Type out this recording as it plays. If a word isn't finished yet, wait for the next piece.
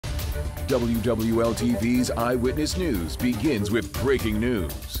WWL-TV's Eyewitness News begins with breaking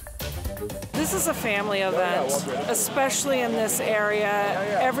news. This is a family event, especially in this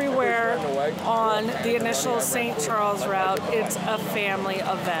area. Everywhere on the initial St. Charles route, it's a family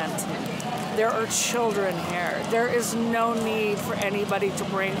event. There are children here. There is no need for anybody to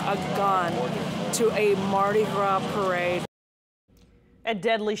bring a gun to a Mardi Gras parade. A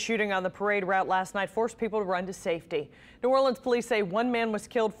deadly shooting on the parade route last night forced people to run to safety. New Orleans police say one man was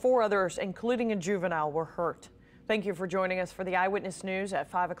killed, 4 others, including a juvenile, were hurt. Thank you for joining us for the Eyewitness News at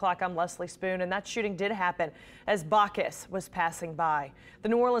 5 o'clock. I'm Leslie Spoon, and that shooting did happen as Bacchus was passing by. The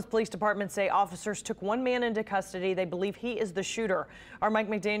New Orleans Police Department say officers took one man into custody. They believe he is the shooter. Our Mike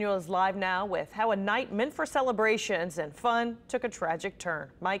McDaniel is live now with how a night meant for celebrations and fun took a tragic turn.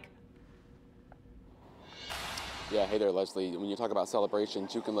 Mike? Yeah, hey there, Leslie. When you talk about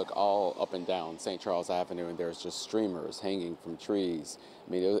celebrations, you can look all up and down St. Charles Avenue, and there's just streamers hanging from trees.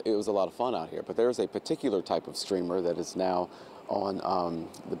 I mean, it was a lot of fun out here, but there's a particular type of streamer that is now on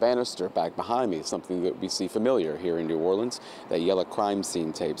the banister back behind me, something that we see familiar here in New Orleans, that yellow crime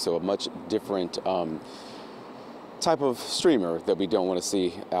scene tape. So a much different type of streamer that we don't want to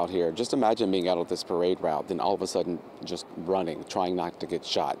see out here. Just imagine being out at this parade route, then all of a sudden just running, trying not to get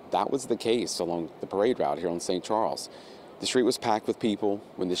shot. That was the case along the parade route here on St. Charles. The street was packed with people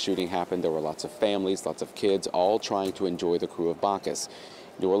when the shooting happened. There were lots of families, lots of kids, all trying to enjoy the Krewe of Bacchus.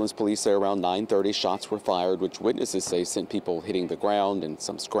 New Orleans police say around 9:30 shots were fired, which witnesses say sent people hitting the ground and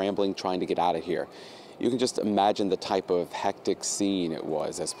some scrambling, trying to get out of here. You can just imagine the type of hectic scene it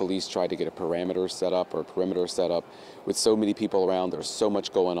was as police tried to get a perimeter set up with so many people around. There's so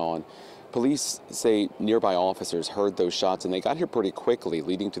much going on. Police say nearby officers heard those shots and they got here pretty quickly,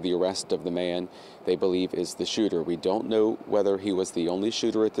 leading to the arrest of the man they believe is the shooter. We don't know whether he was the only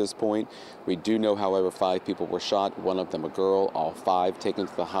shooter at this point. We do know, however, 5 people were shot, one of them a girl, all 5 taken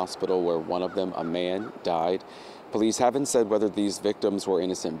to the hospital where one of them, a man, died. Police haven't said whether these victims were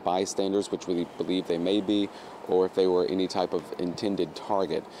innocent bystanders, which we believe they may be, or if they were any type of intended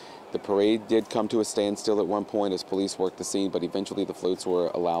target. The parade did come to a standstill at one point as police worked the scene, but eventually the floats were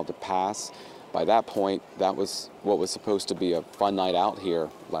allowed to pass. By that point, that was what was supposed to be a fun night out here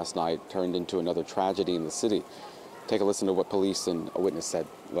last night, turned into another tragedy in the city. Take a listen to what police and a witness said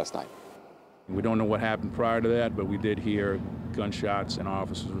last night. We don't know what happened prior to that, but we did hear gunshots, and our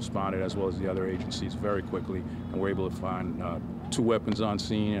officers responded, as well as the other agencies, very quickly, and were able to find 2 weapons on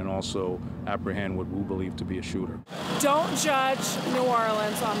scene and also apprehend what we believe to be a shooter. Don't judge New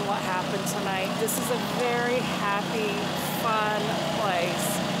Orleans on what happened tonight. This is a very happy, fun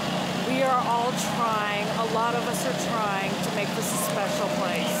place. We are all trying, a lot of us are trying to make this a special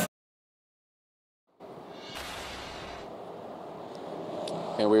place.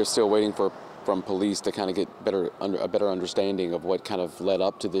 And we're still waiting from police to kind of get a better understanding of what kind of led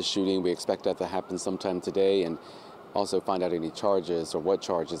up to this shooting. We expect that to happen sometime today, and also find out any charges or what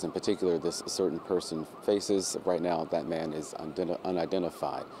charges in particular this certain person faces. Right now, that man is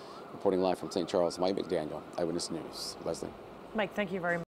unidentified. Reporting live from St. Charles, Mike McDaniel, Eyewitness News. Leslie. Mike, thank you very much.